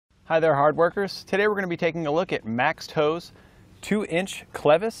Hi there, hard workers. Today we're going to be taking a look at MaxxTow's 2-inch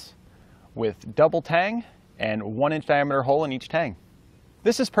Clevis with double tang and 1-inch diameter hole in each tang.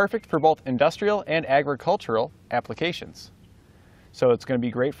 This is perfect for both industrial and agricultural applications. So it's going to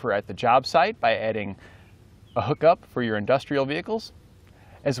be great for at the job site by adding a hookup for your industrial vehicles,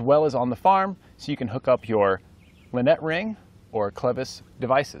 as well as on the farm so you can hook up your lunette ring or Clevis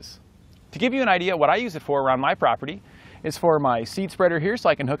devices. To give you an idea, what I use it for around my property is for my seed spreader here so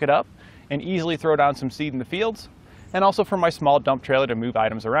I can hook it up and easily throw down some seed in the fields, and also for my small dump trailer to move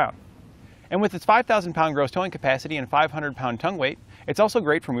items around. And with its 5,000 pound gross towing capacity and 500 pound tongue weight, it's also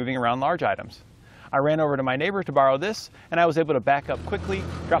great for moving around large items. I ran over to my neighbor to borrow this, and I was able to back up quickly,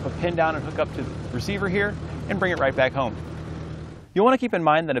 drop a pin down and hook up to the receiver here, and bring it right back home. You'll want to keep in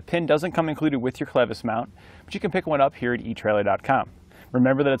mind that a pin doesn't come included with your Clevis mount, but you can pick one up here at etrailer.com.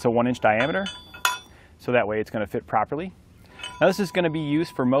 Remember that it's a 1-inch diameter, so that way it's going to fit properly. Now this is going to be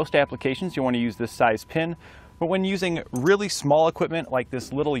used for most applications. You want to use this size pin, but when using really small equipment like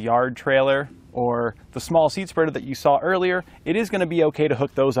this little yard trailer or the small seed spreader that you saw earlier, it is going to be okay to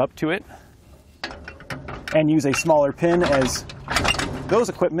hook those up to it and use a smaller pin, as those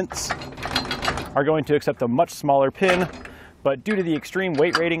equipments are going to accept a much smaller pin, but due to the extreme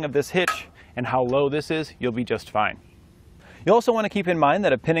weight rating of this hitch and how low this is, you'll be just fine. You also want to keep in mind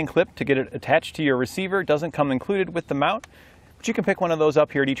that a pin and clip to get it attached to your receiver doesn't come included with the mount, but you can pick one of those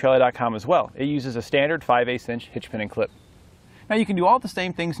up here at etrailer.com as well. It uses a standard 5/8 inch hitch pin and clip. Now you can do all the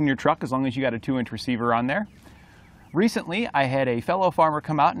same things in your truck as long as you got a 2-inch receiver on there. Recently I had a fellow farmer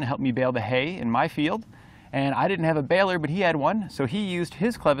come out and help me bale the hay in my field, and I didn't have a baler, but he had one, so he used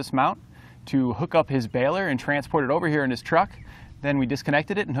his Clevis mount to hook up his baler and transport it over here in his truck. Then we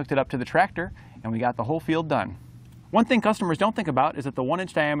disconnected it and hooked it up to the tractor, and we got the whole field done. One thing customers don't think about is that the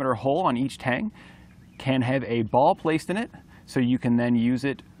 1-inch diameter hole on each tang can have a ball placed in it, so you can then use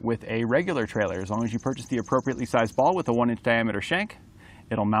it with a regular trailer. As long as you purchase the appropriately sized ball with a 1-inch diameter shank,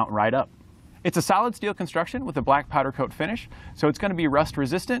 it'll mount right up. It's a solid steel construction with a black powder coat finish, so it's going to be rust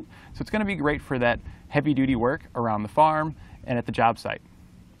resistant, so it's going to be great for that heavy duty work around the farm and at the job site.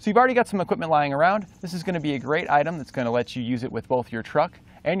 So you've already got some equipment lying around. This is going to be a great item that's going to let you use it with both your truck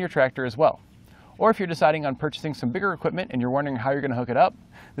and your tractor as well. Or if you're deciding on purchasing some bigger equipment and you're wondering how you're going to hook it up,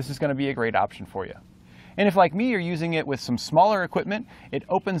 this is going to be a great option for you. And if, like me, you're using it with some smaller equipment, it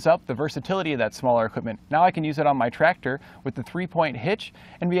opens up the versatility of that smaller equipment. Now I can use it on my tractor with the 3-point hitch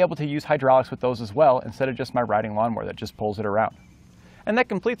and be able to use hydraulics with those as well, instead of just my riding lawnmower that just pulls it around. And that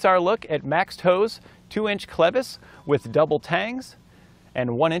completes our look at MaxxTow's 2-inch Clevis with double tangs and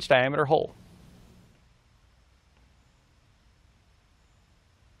 1-inch diameter hole.